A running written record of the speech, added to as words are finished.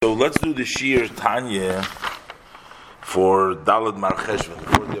let's do the Shir Tanya for Dalad Mar Cheshvan,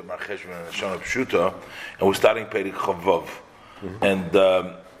 before the Mar Cheshvan and Shana Pshuta, and we're starting Perek Chavav. And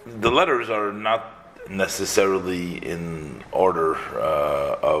the letters are not necessarily in order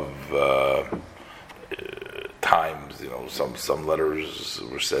of times. You know, some letters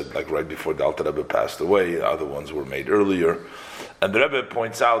were said like right before the Alter Rebbe passed away. Other ones were made earlier. And the Rebbe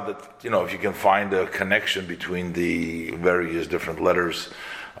points out that, you know, if you can find a connection between the various different letters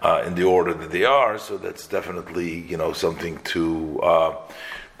in the order that they are, so that's definitely, you know, something to.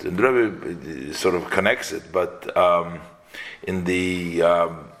 The Rebbe sort of connects it, but in the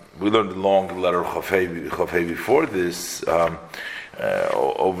we learned the long letter Chafei before this.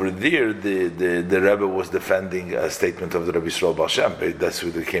 Over there, the Rebbe was defending a statement of the Rebbe Yisrael Baal Shem. That's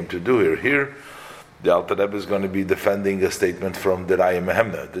what they came to do here. Here, the Alter Rebbe is going to be defending a statement from the Raya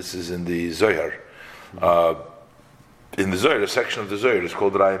Mehemna. This is in the Zohar. In the Zohar, a section of the Zohar is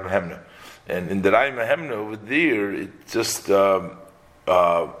called Raya Mehemna. And in the Raya Mehemna over there, it just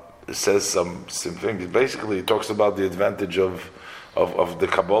it says some things. Basically, it talks about the advantage of the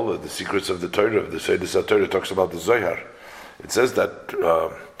Kabbalah, the secrets of the Torah, the Seidas HaTorah. It talks about the Zohar. It says that,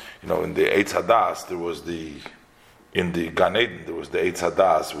 you know, in the Eitz Hadas, there was in the Gan Eden, there was the Eitz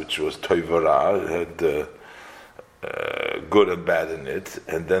Hadas, which was Toivara. It had good and bad in it.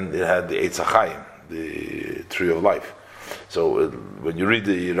 And then it had the Eitz HaChaim, the tree of life. So when you read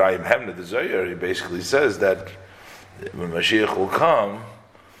the Raya Mehemna, the Zohar, he basically says that when Mashiach will come,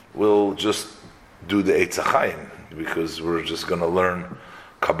 we'll just do the Eitz HaChaim, because we're just going to learn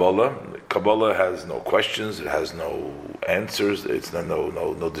Kabbalah. Kabbalah has no questions, it has no answers, it's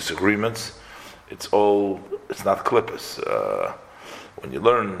no disagreements. It's not klippas. When you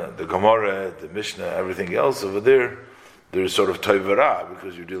learn the Gemara, the Mishnah, everything else over there, there's sort of toivara,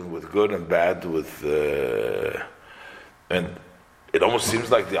 because you're dealing with good and bad, and it almost seems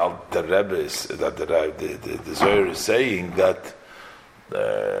like the Alter Rebbe is, that the Zohar is saying that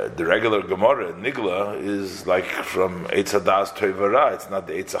the regular Gemara, Nigla, is like from Eitz Hadas Toivara. It's not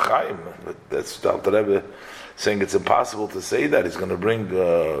the Eitz HaChaim. But that's the Alter Rebbe saying it's impossible to say that. He's going to bring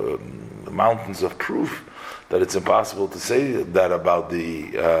mountains of proof that it's impossible to say that about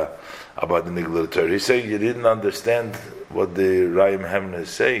the Nigla Torah. He's saying you didn't understand what the Raya Mehemna is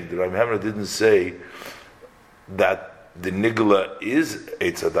saying. The Raya Mehemna didn't say that the Nigla is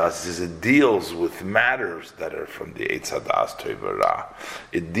Eitz Hadas. It deals with matters that are from the Eitz Hadas Toivara.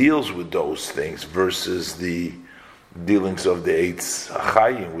 It deals with those things versus the dealings of the Eitz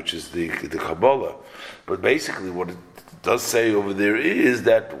HaChaim, which is the Kabbalah. But basically what it does say over there is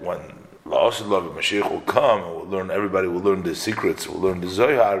that when La'asad Love Mashiach will come, and everybody will learn the secrets, will learn the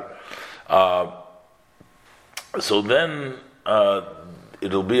Zohar, so then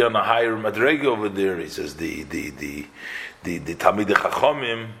it'll be on a higher madrega over there. He says the Talmidei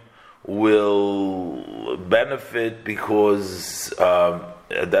Chachamim will benefit because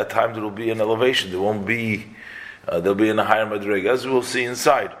at that time there will be an elevation. There won't be they'll be in a higher madrega, as we'll see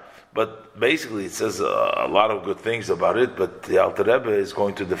inside. But basically, it says a lot of good things about it. But the Alter Rebbe is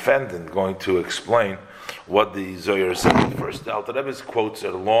going to defend and going to explain what the Zohar says. First, the Alter Rebbe quotes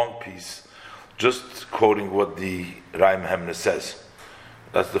a long piece, just quoting what the Raya Mehemna says.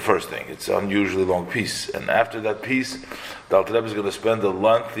 That's the first thing. It's an unusually long piece. And after that piece, the Alter Rebbe is going to spend a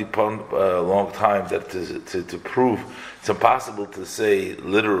long time to prove it's impossible to say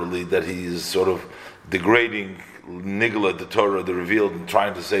literally that he is sort of degrading Nigla, the Torah, the revealed, and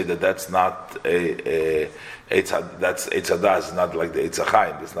trying to say that that's not that's Eitz Hadas, not like the Eitz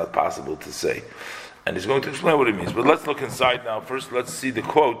HaChaim. It's not possible to say. And he's going to explain what it means. But let's look inside now. First, let's see the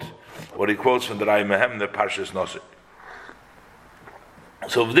quote, what he quotes from the Raya Mehemna, Parshas Nosei.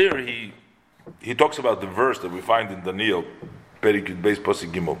 So there he talks about the verse that we find in Daniel, Perek Yud Beis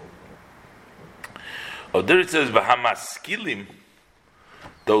Pasuk Gimel. There it says, "V'hamaskilim,"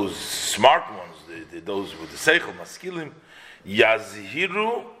 those smart ones, those with the seichel, maskilim,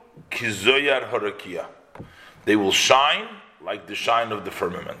 yazhiru kizoyar harakia. They will shine like the shine of the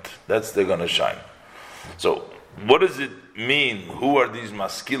firmament. They're going to shine. So, what does it mean? Who are these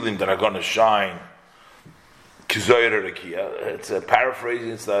maskilim that are going to shine? It's a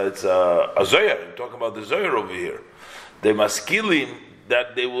paraphrasing. It's a Zohar. We're talking about the Zohar over here. The maskilim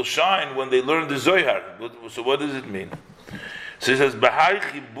that they will shine when they learn the Zohar. So what does it mean? So it says, "B'hai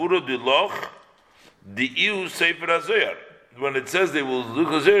chiburo diloch di'iu sefer haZohar." When it says they will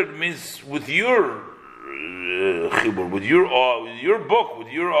look at Zohar, it means with your chibur, with your book, with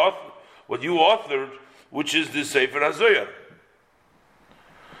your what you authored, which is the Sefer HaZohar.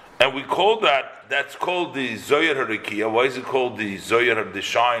 And we call that's called the Zohar HaRekiah. Why is it called the Zohar, the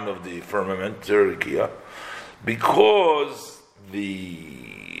shine of the firmament, Zohar HaRekiah? Because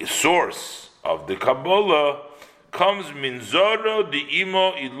the source of the Kabbalah comes min zara the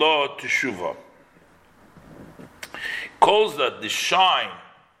imo ilo teshuva. Calls that the shine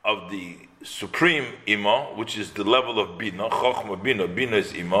of the supreme imo, which is the level of bina, chokhmah bina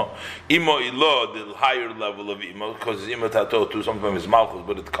is imo ilo, the higher level of imo, because imo tato too sometimes is malchus,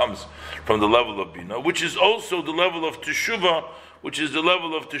 but it comes from the level of bina, which is also the level of teshuva, which is the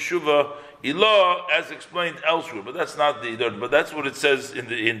level of teshuva ilo, as explained elsewhere. But that's not the, but that's what it says in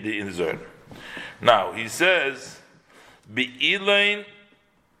the Zohar. Now he says, Be'ilain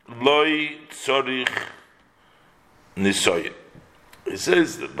loy tzorich nisoyin. He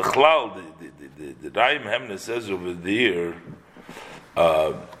says that the Raim Hemna says over there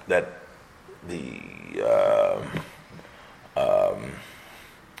that the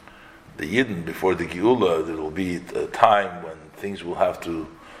Yidden before the Geula, there will be a time when things will have to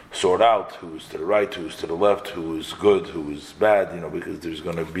sort out who's to the right, who's to the left, who is good, who is bad, because there's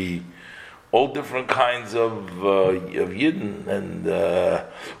going to be all different kinds of Yidden and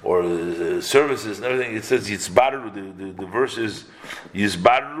or services and everything. It says Yitzbaru. The verse is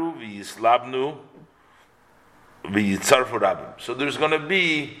Yizbaru v'Yislabnu v'Yitzarfu Rabim. So there's going to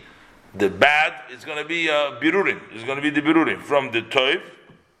be the bad. It's going to be birurim. It's going to be the birurim from the toiv,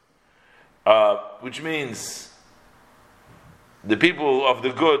 which means the people of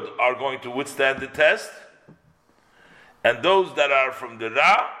the good are going to withstand the test, and those that are from the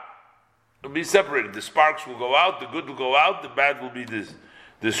ra will be separated. The sparks will go out, the good will go out, the bad will be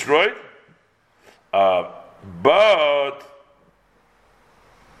destroyed. But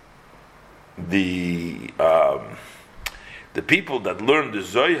the people that learn the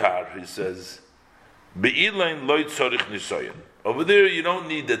Zohar, he says, Be'ilain loy tzorich nisoyin. Over there, you don't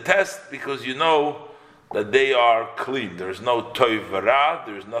need the test because you know that they are clean. There's no toiv v'ra.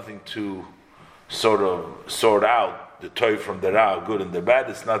 There's nothing to sort out the toiv from the ra, good and the bad.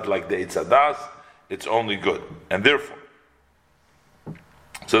 It's not like the Eitz Hadas. It's only good, and therefore,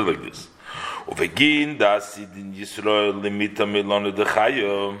 so like this.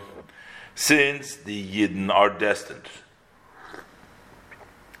 Since the Yidden are destined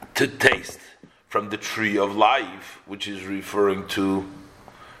to taste from the tree of life, which is referring to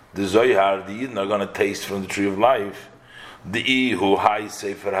the Zohar, the Yidden are going to taste from the tree of life. The Ihu Hai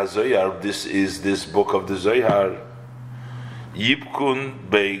Sefer HaZohar, this is this book of the Zohar. Yipkun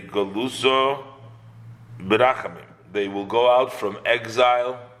Bei Galuso Berachamim. They will go out from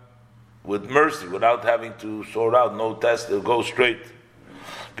exile with mercy, without having to sort out, no test, they'll go straight.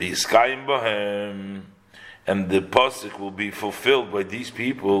 V'yiskayim Bohem. And the pasuk will be fulfilled by these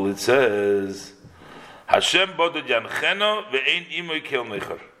people. It says, Hashem Bodo Yancheno Ve'ein Imoy Kel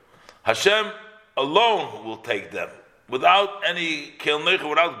Necher. Hashem alone will take them, without any Kel Necher,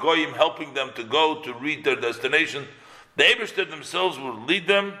 without Goyim helping them to go to reach their destination. The Eibishter themselves will lead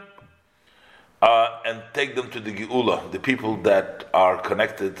them and take them to the Geula, the people that are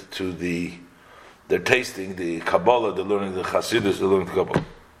connected to they're tasting the Kabbalah, they're learning the Chassidus, they're learning the Kabbalah.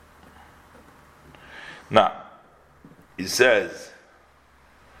 Now, he says,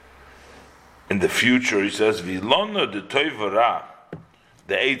 in the future, he says, Vilona de Toivara,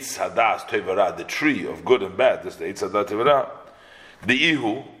 the Eitz Hadas, Toivara, the tree of good and bad, that's the Eitz Hadas Toivara. The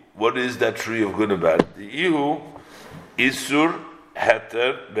Ihu, what is that tree of good and bad? The Ihu, Isur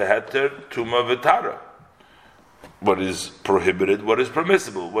Heter Beheter Tuma Vetara. What is prohibited, what is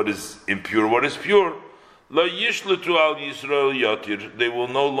permissible, what is impure, what is pure. La Yishletu al Yisrael Yatir. They will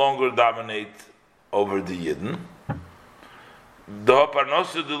no longer dominate over the Yidden.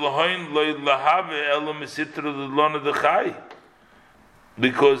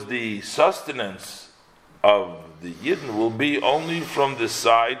 Because the sustenance of the Yidden will be only from the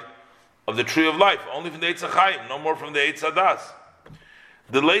side of the tree of life, only from the Eitz HaChaim, no more from the Eitz Hadas.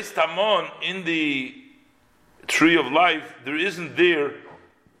 The Leis Tamon in the tree of life, there isn't there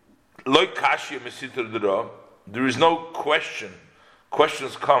like Kashya Mesiter Dera. There is no question.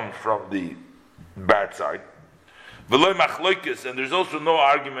 Questions come from the bad side. V'loy Machloikis, and there's also no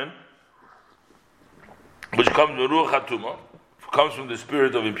argument, which comes from Ruach HaTumah, comes from the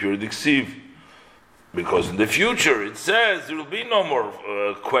spirit of impurity, Ksiv. Because in the future it says there will be no more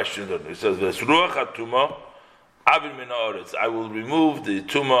questions. It says, "Ruach HaTumah avir min haaretz." I will remove the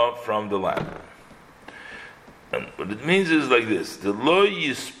tumah from the land. And what it means is like this: the lo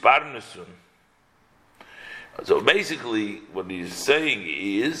yisparnesun. So basically, what he's saying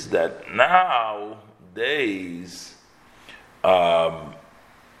is that nowadays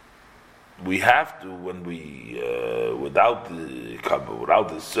we have to, when we without the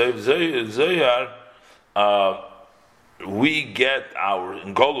Zohar, we get our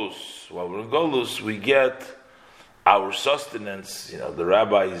in Golus. While we're in Golus, we get our sustenance, the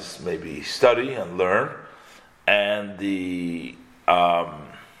rabbis maybe study and learn, and the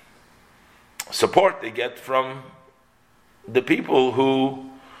support they get from the people who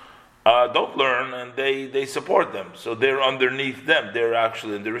don't learn, and they support them. So they're underneath them. They're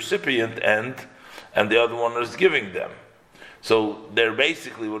actually in the recipient end, and the other one is giving them. So they're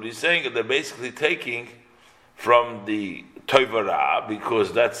basically, what he's saying, they're basically taking from the Toivara,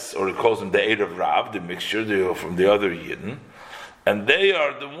 because that's, or he calls them the Erev Rav, the mixture from the other Yidden, and they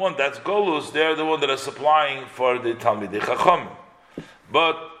are the one, that's Golus, they're the one that are supplying for the Talmidei Chacham.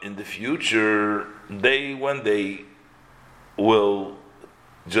 But in the future, when they will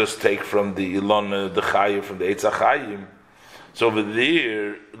just take from the Ilon, the Chayim, from the Eitz HaChayim, so over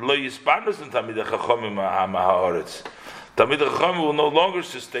there, Lo Yisparnus and Talmidei Chachamim HaHaretz. Talmidei Chachamim will no longer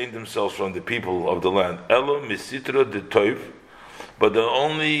sustain themselves from the people of the land. Elo Misitra de Toiv, but they're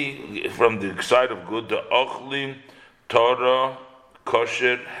only from the side of good, the Ochlim, Torah,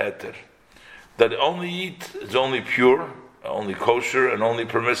 Kosher, Heter. That only eat is only pure, only kosher, and only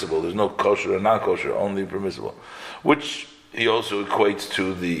permissible. There's no kosher and non-kosher, only permissible. Which he also equates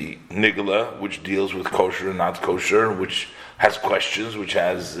to the Nigla, which deals with kosher and not kosher, which has questions, which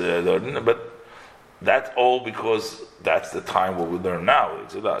has but that's all because that's the time what we learn now.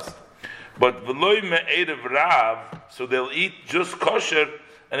 It's a dust. But v'loy me'erev Rav, so they'll eat just kosher,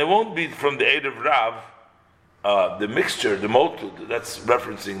 and it won't be from the Erev Rav, the mixture, the multiple. That's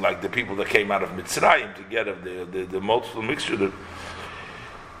referencing like the people that came out of Mitzrayim to get of the multiple mixture. The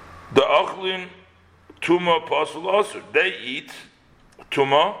Ochlin Tuma Apostle Osir, they eat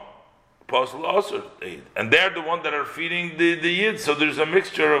Tuma Apostle Osir, and they're the one that are feeding the Yid. So there's a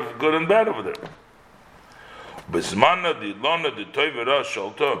mixture of good and bad over there. Bismana the Lona the Toivera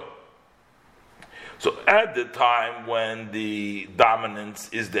Shalta. So at the time when the dominance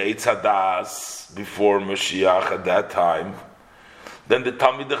is the Eitz Hadas before Mashiach, at that time, then the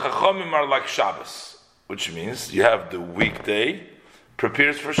Talmidei Chachamim are like Shabbos, which means you have the weekday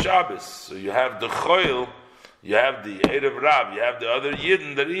prepares for Shabbos. So you have the Choil, you have the Erev Rav, you have the other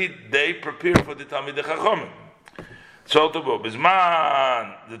Yidden that eat, they prepare for the Talmidei Chachamim. Shalta bo,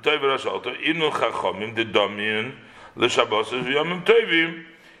 Bisman, the Toivera Shalta, Inu Chachamim, the Domin, the Shabbos, Yomim Tovim,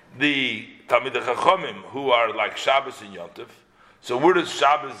 the Talmidei Chachamim, who are like Shabbos and Yontif. So where does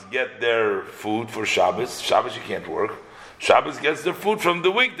Shabbos get their food for Shabbos? Shabbos you can't work. Shabbos gets their food from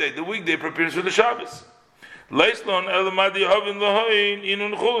the weekday. The weekday prepares for the Shabbos.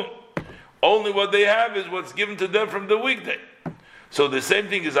 Only what they have is what's given to them from the weekday. So the same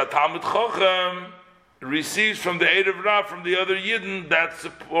thing is that Talmid Chacham receives from the Erev Rav, from the other Yidden that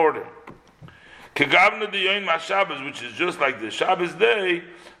support him. Kegavna the Yoim HaShabbos, which is just like the Shabbos day,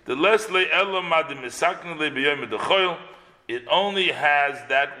 the Lesle Elam Adim Misakna Le B'Yom D'Choil, it only has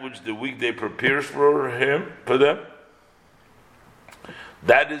that which the weekday prepares for them.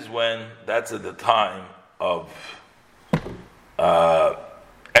 That is that's at the time of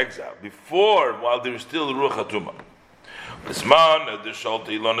exile. Before, while there's still Ruach HaTumah. But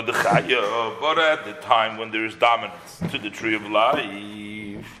at the time when there is dominance to the tree of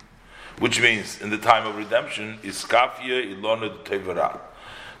life, which means in the time of redemption, is Kafia Ilona Tevara.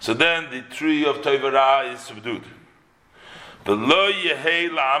 So then the tree of Tevara is subdued. The Lo Yehei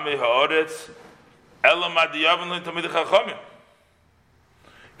La'amei Ha'oretz Elam Adiyavon L'Tamid Chachamim.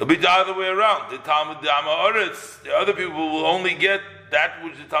 It'll be the other way around. The Talmud Ha'oretz, the other people will only get that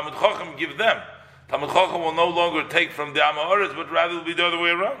which the Talmud Chacham give them. Talmud Chacham will no longer take from the Am Ha'oretz, but rather will be the other way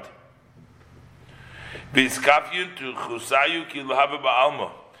around. V'izkafyun to Chusayu ki l'have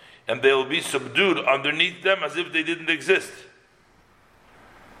ba'alma. And they will be subdued underneath them as if they didn't exist.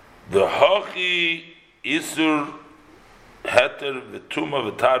 The Hachi Isur Heter V'tuma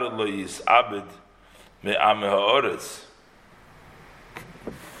V'tara Lo Yis'abed Me'am Ha'oretz.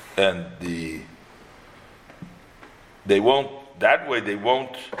 And they won't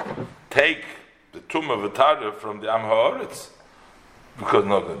take the Tumah V'tara from the Am Ha'oretz. Because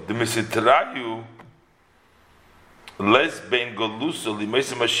the Mesitrayu Les bein Golusa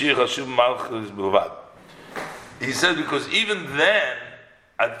Limeisa Mashiach Hashem Malchus Bilvad. He said because even then,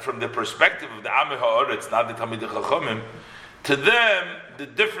 from the perspective of the Am Ha'oretz, not the Talmidei Chachamim, to them the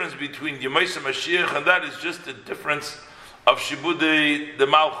difference between Yemaisa Mashiach and that is just the difference of Shibudei the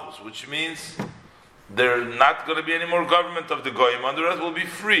Malchus, which means there's not going to be any more government of the Goyim, and the rest will be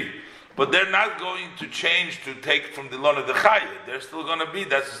free. But they're not going to change to take from the Lona de Chaya. They're still going to be,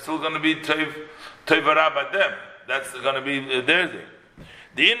 that's still going to be Tevara by them. That's going to be their thing.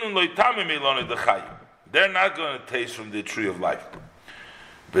 The Inun Loitami me Lona de Chaya. They're not going to taste from the tree of life.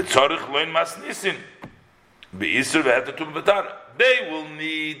 Betzorich Loin Masnisin. Beisur Ve'etatum V'tara. They will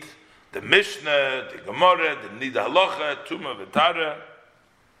need the Mishnah, the Gemara, the Nida Halacha, Tuma V'Tara.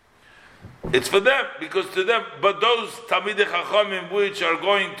 It's for them, because to them, but those Talmidei Chachamim which are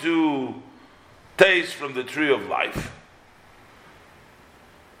going to taste from the tree of life,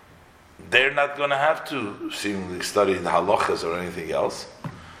 they're not going to have to seemingly study the halachas or anything else,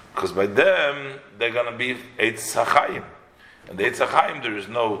 because by them they're going to be Eitz HaChaim. And the Eitz HaChaim, there is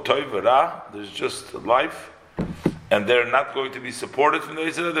no Tov Ra, there's just life, and they're not going to be supported from the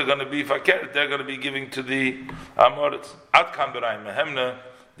Eitz HaChaim, they're going to be Fakir, they're going to be giving to the Amoritz. Ad Kan B'Rayim Mehemna,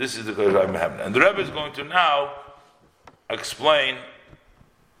 this is the B'Rayim Mehemna. And the Rebbe is going to now explain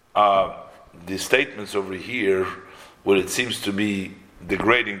the statements over here, where it seems to be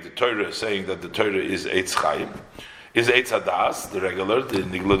degrading the Torah, saying that the Torah is Eitz Chaim, is Eitz Hadas, the regular, the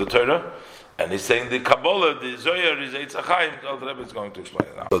Nigla the Torah, and he's saying the Kabbalah, the Zohar is Eitz Chaim. The Alter Rebbe is going to explain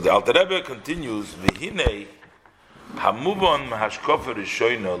it now. So the Alter Rebbe continues, V'hinei hamuvon mahashkofer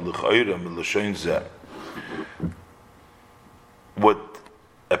rishoyna l'chayra m'l'shoyn zeh. What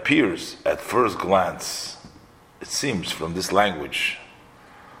appears at first glance, it seems from this language,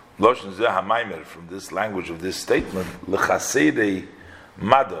 Loshen zeh hamaymer, from this language of this statement, l'chaseirei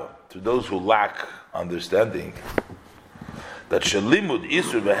mada, to those who lack understanding, that shelimud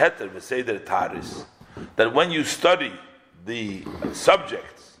isur v'heter v'seder taris, that when you study the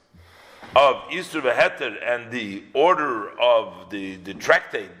subjects of isur v'heter and the order of the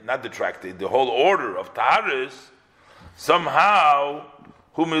tractate, not the tractate, the whole order of taris, somehow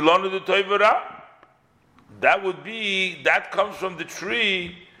humilonu the toivara, that comes from the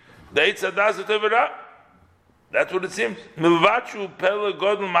tree, the Eitz Hadas the toivara. That's what it seems. Milvachu pele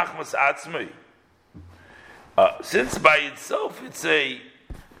godel machmas atzmei. Since by itself it's a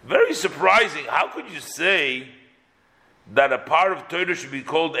very surprising. How could you say that a part of Torah should be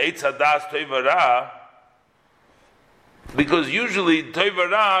called Eitz Hadas Toivara? Because usually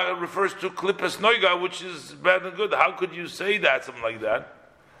Toivara refers to Klippas Noiga, which is bad and good. How could you say that, something like that?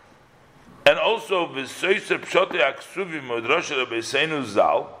 And also V'soiser Pshote Aksuvim Modrash Rabbi Seinu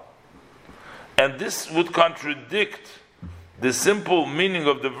Zal. And this would contradict the simple meaning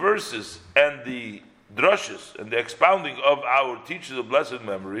of the verses and the drushes and the expounding of our teachers of blessed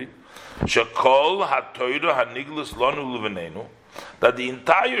memory. Shekol ha-Torah ha-niglas lanu l'venenu, that the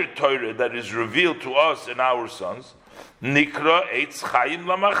entire Torah that is revealed to us and our sons, nikra eitz chayim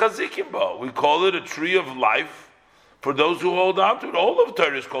lamachazikim ba. We call it a tree of life for those who hold on to it. All of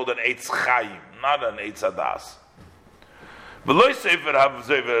Torah is called an eitz chayim, not an eitz hadas. It's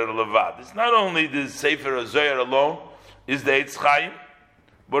not only the Sefer HaZohar alone is the Eitz Chaim,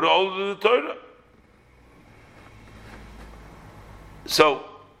 but all of the Torah. So,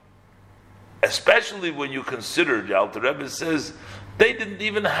 especially when you consider, the Alter Rebbe says, they didn't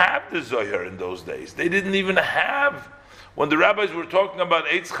even have the Zohar in those days. They didn't even have, when the rabbis were talking about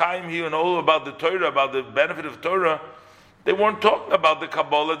Eitz Chaim here and all about the Torah, about the benefit of Torah, they weren't talking about the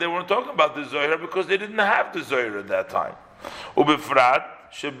Kabbalah, they weren't talking about the Zohar, because they didn't have the Zohar at that time. Ubefrat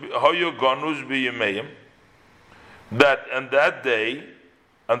hoyo gonus b'yemeyim, that on that day,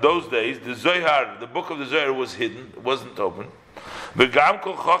 on those days, the Zohar, the book of the Zohar was hidden, it wasn't open. V'gam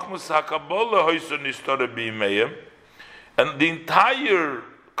kol chochmas haKabbalah hoyso nistora b'yemeyim, and the entire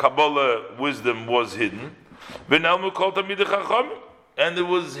Kabbalah wisdom was hidden. V'nelmu kol Talmidei Chachamim, and it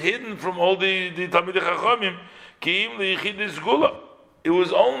was hidden from all the Talmidei Chachamim. Ki'im liyichidis gula. It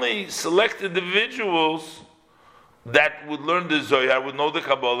was only select individuals that would learn the Zohar, would know the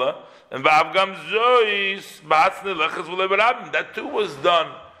Kabbalah, and that too was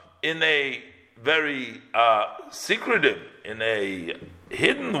done in a very secretive, in a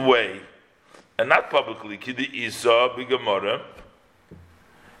hidden way, and not publicly. Kidi Isa b'Gemara,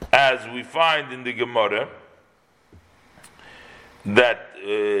 as we find in the Gemara, that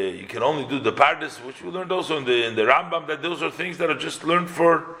you can only do the Pardes, which we learned also in the Rambam, that those are things that are just learned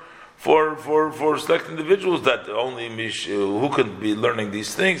for select individuals, that only who can be learning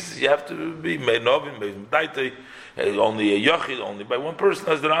these things. You have to be Meinovim, Meidaitai, only a Yachid, only by one person,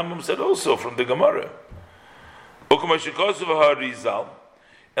 as the Rambam said also from the Gemara. And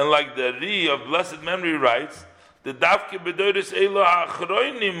like the Ri of blessed memory writes, the Davke Bedoris Elo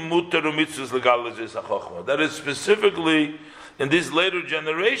Achroinim Mutaru Mitzvus Legalizes HaChochma, that is specifically in this later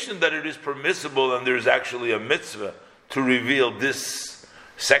generation that it is permissible and there is actually a mitzvah to reveal this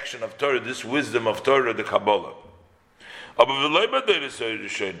section of Torah, this wisdom of Torah, the Kabbalah.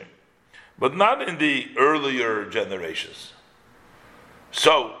 But not in the earlier generations.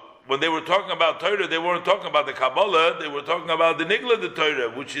 So, when they were talking about Torah, they weren't talking about the Kabbalah, they were talking about the Nigla the Torah,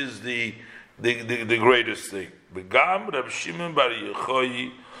 which is the greatest thing. Also, Rabbi Shimon Bar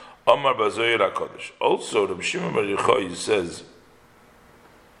Yochai says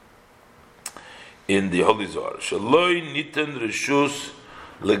in the Holy Zohar. Shaloi niten reshus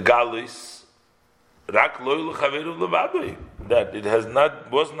legalis rak loy lechaveru levadoi. That it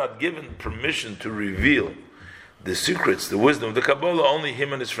was not given permission to reveal the secrets, the wisdom of the Kabbalah, only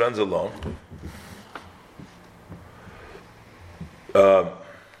him and his friends alone.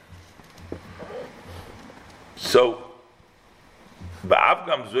 So,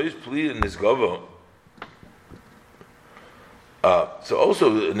 ba'avgam zois pli in this gova. So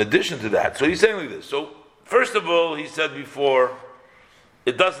also, in addition to that, so he's saying like this. So, first of all, he said before,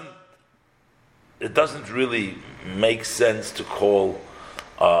 it doesn't really make sense to call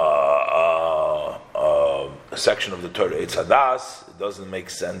a section of the Torah Eitz Hadas. It doesn't make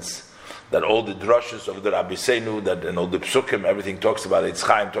sense that all the drushes of the Rabbi Seinu, that and all the psukim, everything talks about Eitz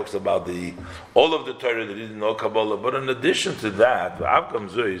Chaim, talks about all of the Torah that didn't know Kabbalah. But in addition to that, Avkam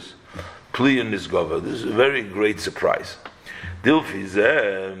Zois, Pli in this Gova, this is a very great surprise. Dilfiz,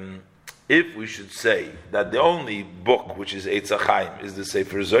 if we should say that the only book which is Eitz Chaim is the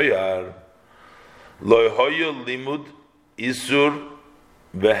Sefer Zohar, Lo hoyo limud isur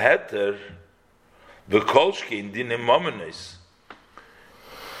beheter v'kolshkin dinim momenis.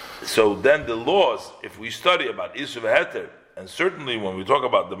 So then the laws, if we study about isur beheter, and certainly when we talk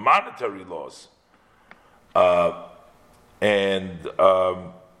about the monetary laws, as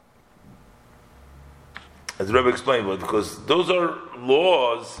the Rebbe explained, because those are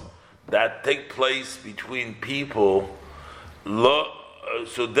laws that take place between people,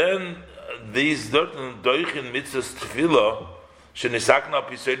 so then these doichin mitzvahs tefillah shenisakna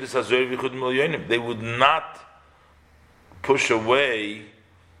piseidus hazoy v'chud milyonim, they would not push away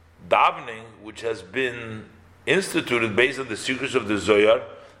davening, which has been instituted based on the secrets of the Zohar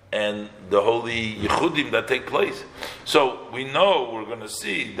and the holy yichudim that take place. So we know, we're going to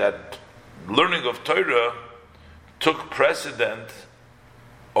see that learning of Torah took precedent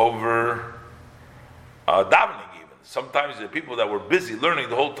over davening. Sometimes the people that were busy learning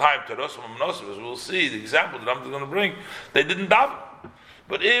the whole time, as we'll see the example that I'm going to bring, they didn't daven.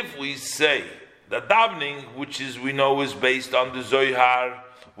 But if we say that davening, which we know is based on the Zohar,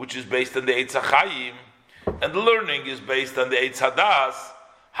 which is based on the Eitz HaChaim, and the learning is based on the Eitz Hadas,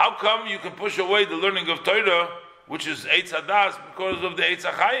 how come you can push away the learning of Torah, which is Eitz Hadas, because of the Eitz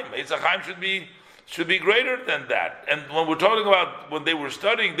HaChaim? Eitz HaChaim should be greater than that. And when we're talking about when they were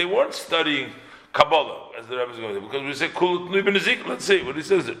studying, they weren't studying Kabbalah, as the Rebbe is going to say, because we say Kul Tnui Ben Ezekiel. Let's see what he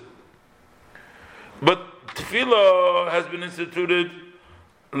says it. But Tefillah has been instituted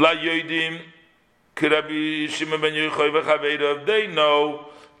La Yodim Kirabi Shimon Ben Yochai v'Chaveirav. They know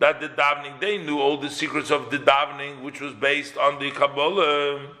that the davening, they knew all the secrets of the davening, which was based on the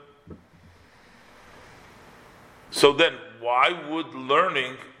Kabbalah. So then, why would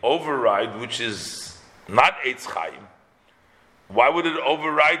learning override, which is not Eitz Chaim? Why would it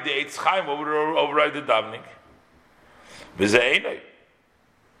override the Eitz Chaim? Why would it override the davening?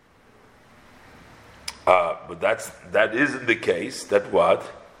 But that isn't the case. That what?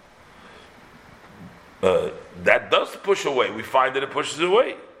 That does push away. We find that it pushes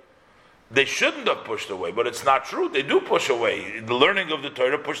away. They shouldn't have pushed away, but it's not true. They do push away. The learning of the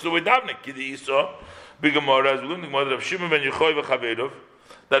Torah pushes away davening. Kidi Isa, Bigamara, as we learn the Gemara of Shimon ben Yochai v'Chaveirav,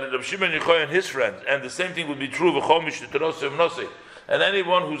 that Rav Shimon Yochai and his friends, and the same thing would be true of and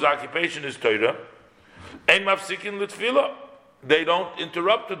anyone whose occupation is Torah, ein mafsikin l'tefillah, they don't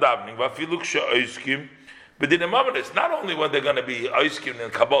interrupt the davening. V'afiluk she'oiskim b'dinim amanis. Not only when they're going to be oiskim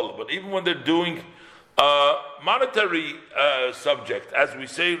in Kabbalah, but even when they're doing monetary subject, as we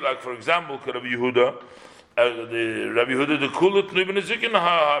say, like for example, Rabbi Yehuda, the Kulut Tnui Ben Ezekiel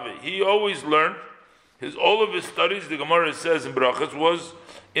Hahavi. He always learned all of his studies. The Gemara says in Brachas was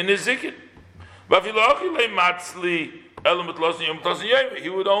in Ezekiel. He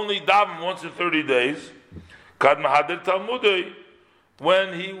would only daven once in 30 days.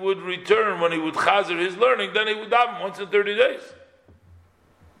 When he would return, when he would chazer his learning, then he would daven once in 30 days.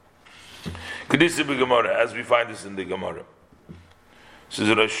 As we find this in the Gemara. This is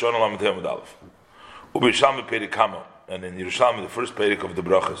Rosh Hashanah Lamed Aleph. Ubirshami Perek Kama, and in Yerushalmi the first Perek of the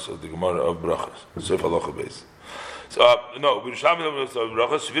Brachas, of the Gemara of Brachas, Sefer Halacha Beis. So Ubirshami of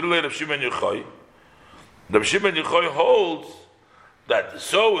Brachas, Svirulei Rav Shimon Yochai. Rav Shimon Yochai holds that it's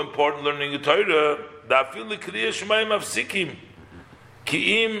so important learning the Torah that feel the Kriya Shemaim Avsikim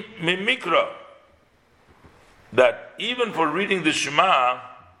Kiim Mimikra, that even for reading the Shema,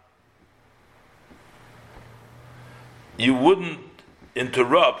 you wouldn't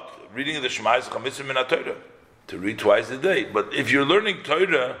interrupt reading the Shema is a mitzvah min Torah, to read twice a day. But if you're learning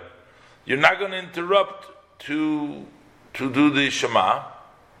Torah, you're not going to interrupt to do the Shema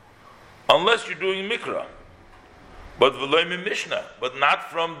unless you're doing Mikra. But v'loy min Mishnah, but not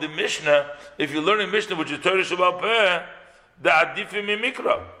from the Mishnah. If you're learning Mishnah, which is Torah Shabbat Peh, the adifim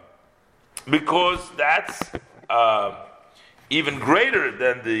mikra, because that's even greater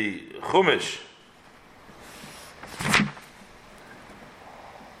than the Chumash.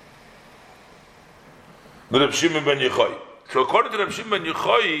 The Reb Shimon ben Yochai. So according to Reb Shimon ben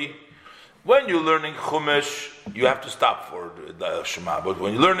Yochai, when you're learning Chumash, you have to stop for the Shema. But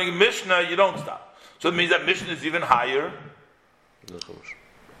when you're learning Mishnah, you don't stop. So it means that Mishnah is even higher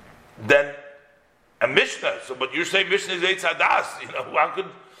than a Mishnah. So, but you're saying Mishnah is Eitz Hadas. You know, how could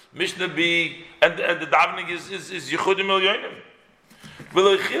Mishnah be? And the davening is Yichudim Elyonim.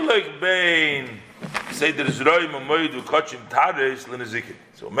 V'lo chilek bein Seder Zroim U'Moed U'Kachim Tares L'Nezikin.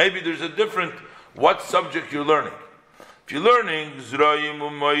 So maybe there's a different what subject you're learning. If you're learning Zroim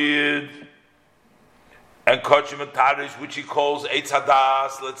U'Moed and Kachim and Tares, which he calls Eitz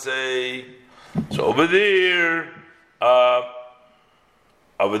Hadas, let's say. So over there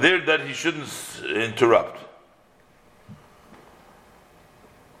that he shouldn't interrupt.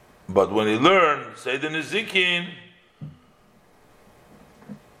 But when he learns Seder Nezikin,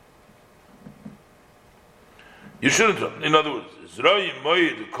 you shouldn't interrupt. In other words, Zroim,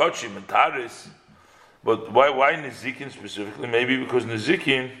 Moed, Kachim, and Tares. But why Nezikin specifically? Maybe because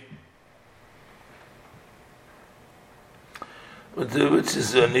Nezikin, which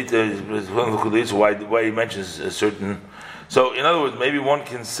is one of the reasons why he mentions a certain. So, in other words, maybe one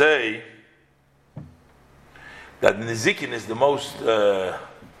can say that Nezikin is the most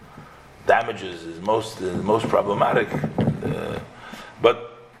damages, is most problematic.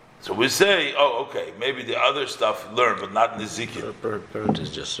 But so we say, oh, okay, maybe the other stuff learn, but not Nezikin. Burnt is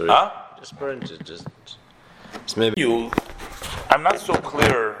just just burnt is just. It's maybe I'm not so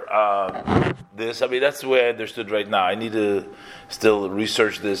clear. This, I mean, that's the way I understood right now. I need to still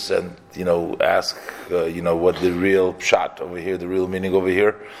research this and ask what the real shot over here, the real meaning over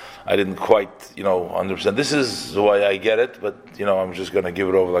here. I didn't quite understand. This is the way I get it, but I'm just going to give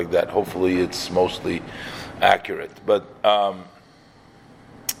it over like that. Hopefully, it's mostly accurate. But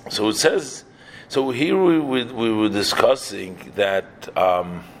so it says. So here we were discussing that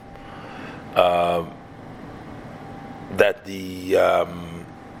that the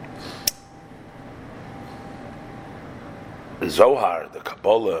Zohar, the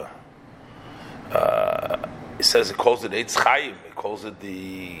Kabbalah, it says it calls it Eitz Chaim. It calls it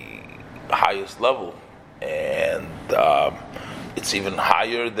the highest level, and it's even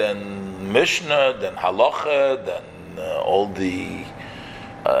higher than Mishnah, than Halacha, than all the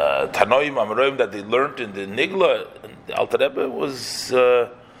Tanoim Amoraim that they learned in the Nigla. The Alter Rebbe was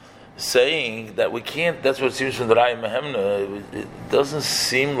saying that we can't. That's what it seems from the Raya Mehemna. It doesn't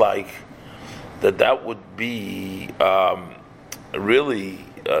seem like that would be really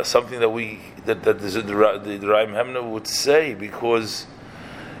something that the Raya Mehemna would say, because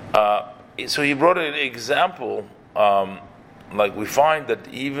so he brought an example, like we find that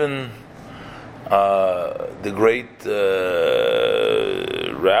even the great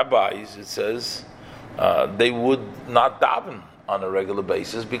rabbis, it says, they would not daven on a regular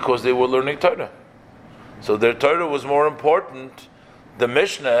basis because they were learning Torah. So their Torah was more important. The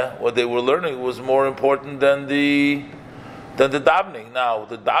Mishnah, what they were learning, was more important than the davening. Now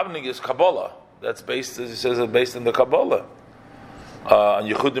the davening is Kabbalah. That's based, as he says, based on the Kabbalah. On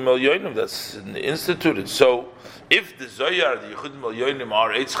Yechudim Elyonim, that's instituted. So if the Zohar, the Yechudim Elyonim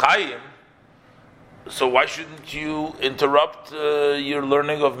are Eitz Chaim, so why shouldn't you interrupt your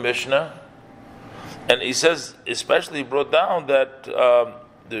learning of Mishnah? And he says, especially he brought down that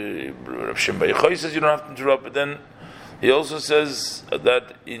the Reb Shimon ben Yochai says you don't have to interrupt, but then he also says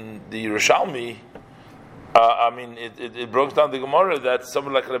that in the Yerushalmi, it broke down the Gemara that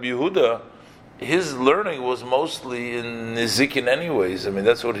someone like Rabbi Yehuda, his learning was mostly in Nezikin anyways. I mean,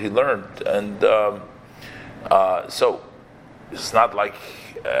 that's what he learned. And so it's not like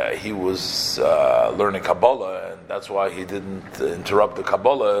he was learning Kabbalah, and that's why he didn't interrupt the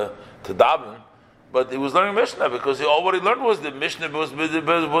Kabbalah to daven. But he was learning Mishnah because all what he learned was the Mishnah was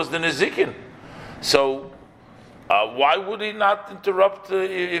the Nezikin. So why would he not interrupt?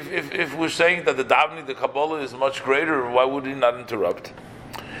 If we're saying that the davening, the Kabbalah is much greater, why would he not interrupt?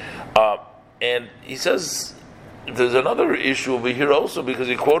 And he says there's another issue over here also, because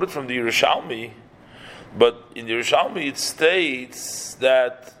he quoted from the Yerushalmi, but in the Yerushalmi it states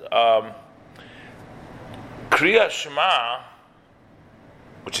that Kriya Shema,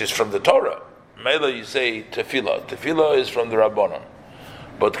 which is from the Torah, Mela you say Tefillah. Tefillah is from the Rabbanon,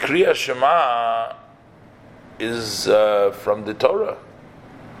 but Kriya Shema is from the Torah.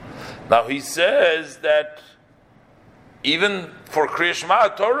 Now he says that even for Kriya Shema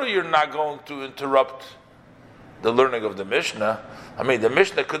Torah, you're not going to interrupt the learning of the Mishnah. I mean, the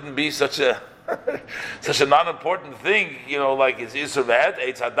Mishnah couldn't be such a such a non-important thing, like it's Isur V'Het,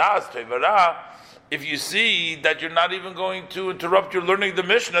 Eitz Hadas, Tevara, if you see that you're not even going to interrupt your learning the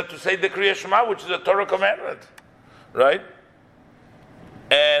Mishnah to say the Kriya Shema, which is a Torah commandment, right?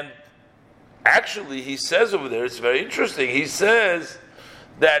 And actually, he says over there, it's very interesting, he says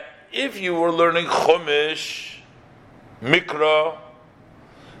that if you were learning Chumash, Mikra,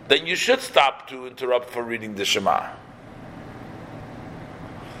 then you should stop to interrupt for reading the Shema.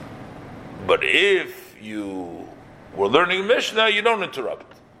 But if you were learning Mishnah, you don't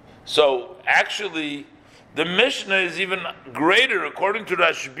interrupt. So actually, the Mishnah is even greater, according to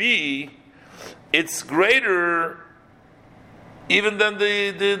Rashbi. It's greater even than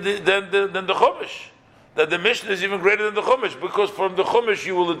the Chumash. That the Mishnah is even greater than the Chumash, because from the Chumash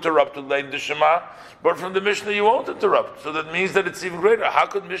you will interrupt to learn the Shema, but from the Mishnah you won't interrupt. So that means that it's even greater. How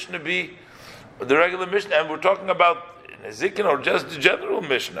could Mishnah be the regular Mishnah? And we're talking about Nezikin or just the general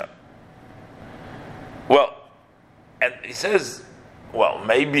Mishnah. Well, and he says, well,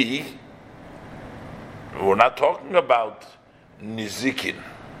 maybe we're not talking about Nizikin.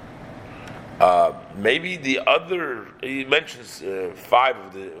 Maybe the other, he mentions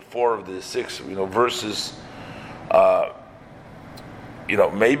 4 of the 6, verses.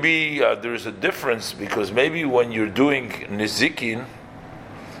 Maybe there's a difference, because maybe when you're doing Nizikin,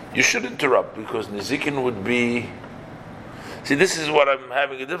 you should interrupt, because Nizikin would be. See, this is what I'm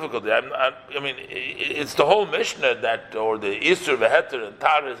having a difficulty. It's the whole Mishnah or the Isur, V'Heter, and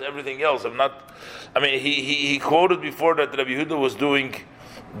Taras, everything else. He quoted before that Rabbi Yehuda was doing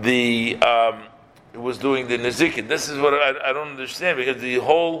the Nezikin. This is what I don't understand, because the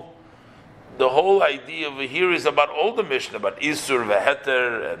whole idea over here is about all the Mishnah, about Isur,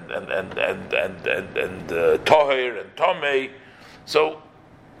 V'Heter, and Toher and Tomei. So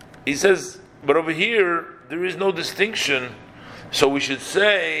he says, but over here there is no distinction. So we should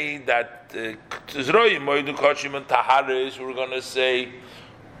say that we're going to say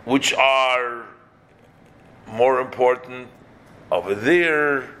which are more important over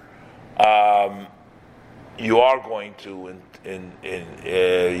there. You are going to over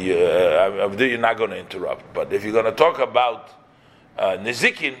there you're not going to interrupt. But if you're going to talk about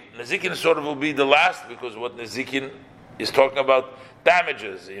Nezikin sort of will be the last, because what Nezikin is talking about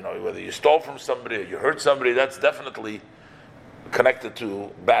damages. Whether you stole from somebody or you hurt somebody, that's definitely connected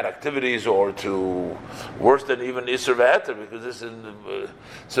to bad activities, or to worse than even Isur V'Heter, because this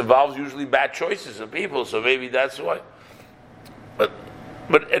involves usually bad choices of people. So maybe that's why. But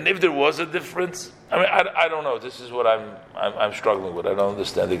and if there was a difference, I don't know. This is what I'm struggling with. I don't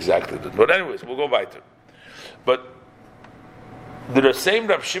understand exactly. But anyways, we'll go back to it. But the same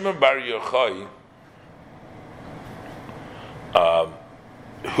Rav Shimon Bar Yochai,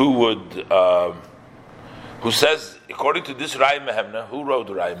 who says, according to this Rai Mehemna, who wrote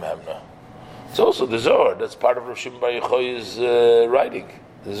the Rai Mehemna? It's also the Zohar. That's part of Rav Shimon Bar Yochai's writing.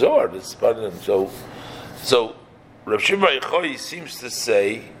 The Zohar. That's part of them. So Rav Shimon Bar Yochai seems to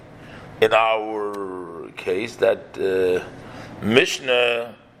say, in our case, that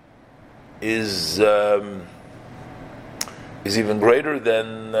Mishnah is even greater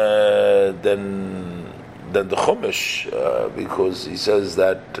than the Chumash, because he says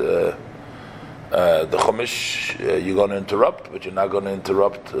that the Chumash you're going to interrupt, but you're not going to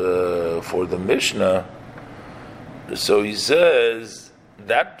interrupt for the Mishnah. So he says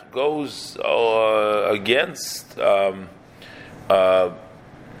that goes against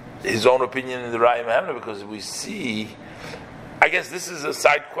his own opinion in the Raya Mehemna, because we see, I guess this is a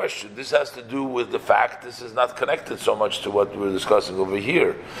side question. This has to do with the fact this is not connected so much to what we're discussing over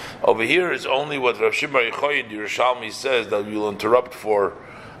here. Over here is only what Rav Shimon Bar Yochai in the Yerushalmi says, that you'll interrupt for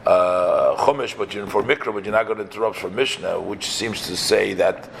Chumash, but for Mikra, but you're not going to interrupt for Mishnah, which seems to say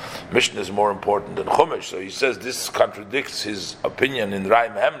that Mishnah is more important than Chumash. So he says this contradicts his opinion in Rai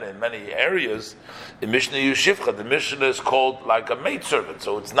Mehemna in many areas. In Mishnah Yushivcha, the Mishnah is called like a maidservant,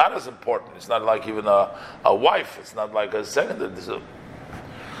 so it's not as important. It's not like even a wife. It's not like a second.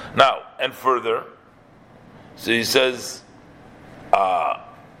 Now, and further, so he says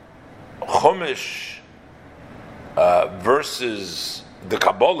Chumash versus the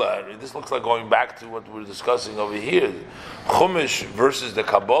Kabbalah. This looks like going back to what we're discussing over here. Chumash versus the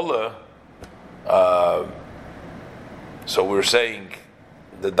Kabbalah. So we're saying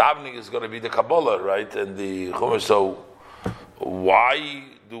the davening is going to be the Kabbalah, right? And the Chumash. So why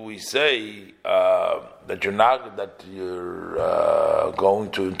do we say that you're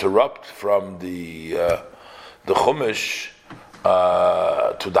going to interrupt from the Chumash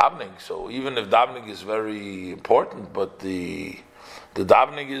to davening? So even if davening is very important, but the The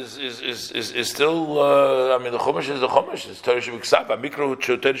davening is still. I mean, the chumash is the chumash. It's Torah Shebiksav. Mikro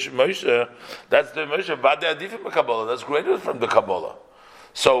Torah Moshe. That's the Moshe. Vade Adifim Kabbalah. That's greater from the Kabbalah.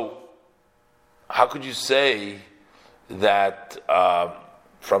 So, how could you say that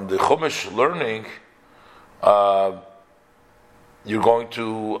from the chumash learning you're going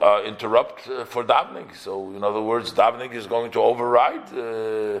to interrupt for davening? So, in other words, davening is going to override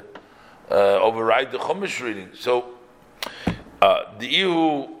the chumash reading. So. The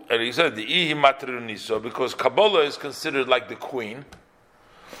ihu, and he said the ihi matruniso, because Kabbalah is considered like the queen,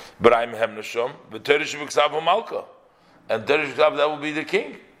 but I'm hemnashom, but Teresh B'Ksav Malka, and Teresh B'Ksav, that will be the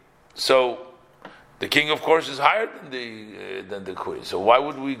king. So the king, of course, is higher than the queen. So why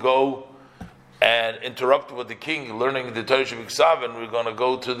would we go and interrupt with the king learning the Teresh B'Ksav, and we're going to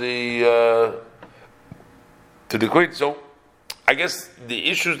go to the queen? So I guess the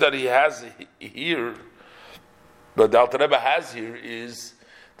issues that he has here. But the Alter Rebbe has here is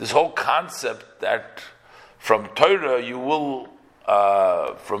this whole concept that from Torah you will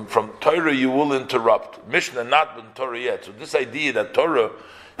from Torah you will interrupt. Mishnah not been Torah yet. So this idea that Torah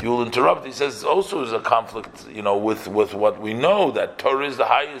you will interrupt, he says, also is a conflict, with what we know, that Torah is the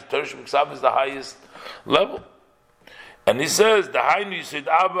highest, Torah Shebiksav is the highest level. And he says, the Hainu Yisid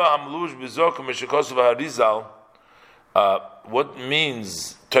Abba Hamlush Bizok Meshikosu Harizal. What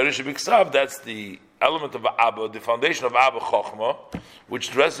means Torah Shebiksav? That's the element of Abba, the foundation of Abba Chochma, which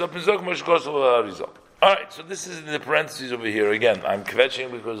dresses up in Zok Meshikosu Harizal. All right, so this is in the parentheses over here. Again, I'm kvetching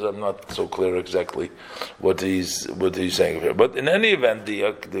because I'm not so clear exactly what he's saying here. But in any event,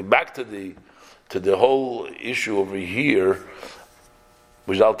 back to the whole issue over here,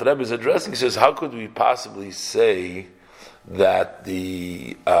 which Alter Rebbe is addressing, he says, how could we possibly say that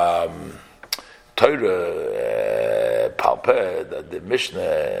the Torah, Palpeh, that the Mishnah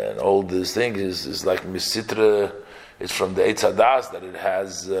and all these things is like Misitra? It's from the Eitz Hadas that it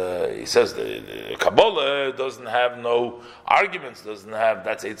has. He says the Kabbalah doesn't have no arguments, doesn't have,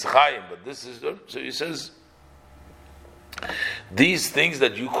 that's Eitz Chaim, but this is so. He says these things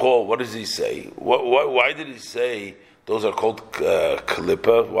that you call. What does he say? Why did he say those are called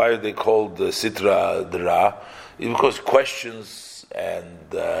Klippa? Why are they called Sitra Dra? Because questions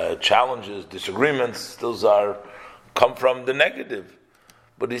and challenges, disagreements, those come from the negative.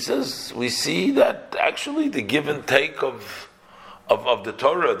 But he says, we see that actually the give and take of the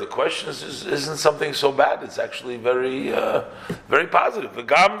Torah, the questions, isn't something so bad. It's actually very, very positive.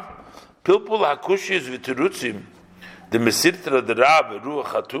 V'gam pilpul hakushis v'tirutzim, the mesirtra d'ra v'ruach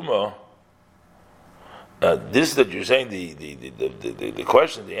hatuma. This that you're saying, the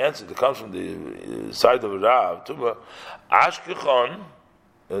question, the answer that comes from the side of Ra Tuma, ashkechon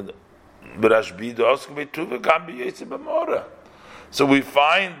b'rashbi do'osk b'tuva gam b'yetze b'mora. So we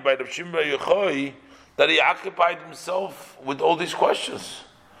find by Rav Shimon bar Yochai that he occupied himself with all these questions.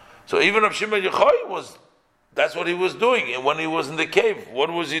 So even Rav Shimon bar Yochai that's what he was doing. And when he was in the cave, what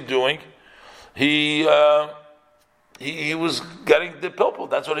was he doing? He was getting the pilpul.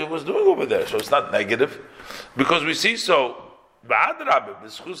 That's what he was doing over there. So it's not negative. Because we see so, on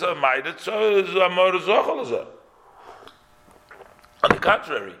the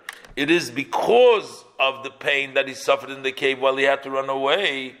contrary, it is because of the pain that he suffered in the cave while he had to run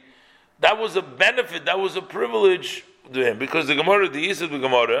away. That was a benefit, that was a privilege to him. Because the Gemara, the Yisud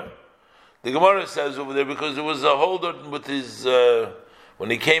the Gemara says over there, because there was a holder with his, when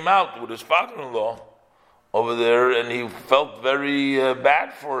he came out with his father-in-law over there, and he felt very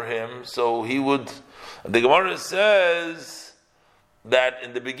bad for him, so he would, the Gemara says that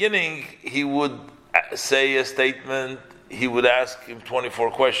in the beginning he would say a statement, he would ask him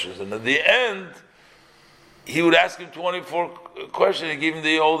 24 questions, and at the end he would ask him 24 questions and give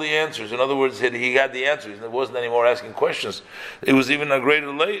him all the answers. In other words, he had the answers, and it wasn't anymore asking questions. It was even a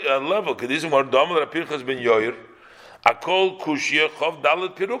greater level.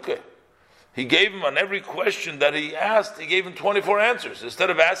 He gave him on every question that he asked, he gave him 24 answers.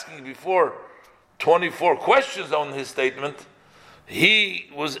 Instead of asking before 24 questions on his statement, he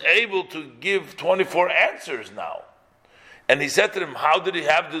was able to give 24 answers now. And he said to him, how did he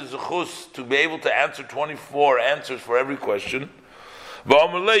have the zechus to be able to answer 24 answers for every question? He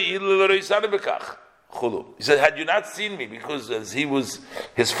said, had you not seen me, because as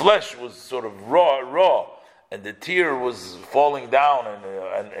his flesh was sort of raw, and the tear was falling down,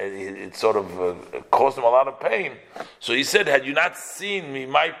 and it sort of caused him a lot of pain. So he said, had you not seen me,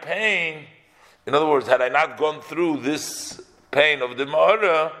 my pain, in other words, had I not gone through this pain of the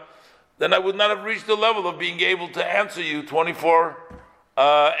Ma'ara, then I would not have reached the level of being able to answer you 24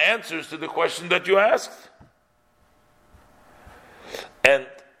 answers to the question that you asked. And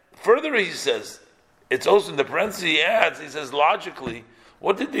further he says, it's also in the parentheses he adds, he says logically,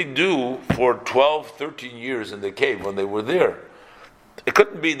 what did they do for 12, 13 years in the cave when they were there? It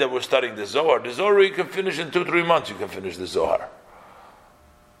couldn't be that we're studying the Zohar. The Zohar you can finish in 2-3 months, you can finish the Zohar.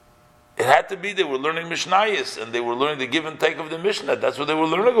 It had to be they were learning Mishnayos, and they were learning the give and take of the Mishnah. That's what they were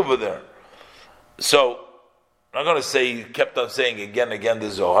learning over there. So, I'm not going to say, he kept on saying again the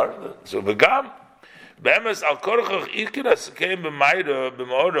Zohar. So, V'gam, Be'emes al korchach ikiras keim b'mayra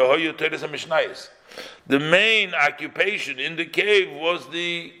b'ma'ora hoyu teres ha-Mishnayos. The main occupation in the cave was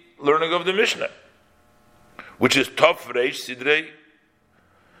the learning of the Mishnah, which is Tov Reish Sidrei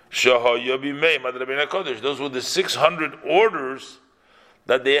Shahoya B'mei Mad Rabbeinu HaKodesh. Those were the 600 orders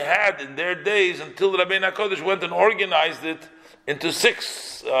that they had in their days until Rabbeinu HaKodesh went and organized it into the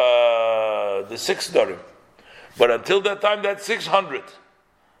six Darim. But until that time, that's 600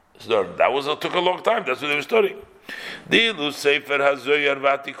 Darim. That took a long time. That's what they were studying. Dilu Sefer HaZoyar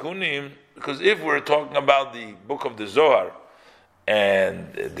V'Atikunim. Because if we're talking about the book of the Zohar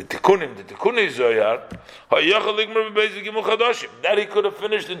and the Tikkunim Zohar, that he could have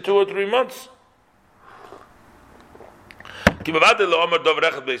finished in 2 or 3 months.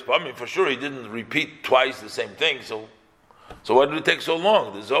 I mean, for sure he didn't repeat twice the same thing, so why did it take so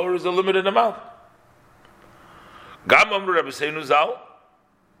long? The Zohar is a limited amount.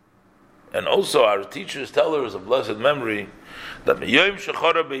 And also our teachers tell us of blessed memory that that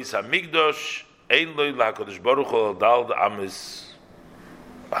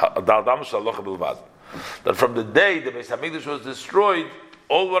from the day the Beis Hamikdash was destroyed,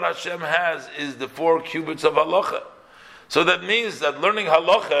 all what Hashem has is the 4 cubits of halacha. So that means that learning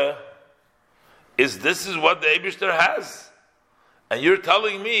halacha this is what the Eibishter has. And you're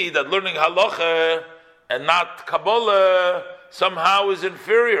telling me that learning halacha and not Kabbalah somehow is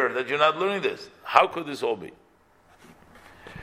inferior, that you're not learning this. How could this all be?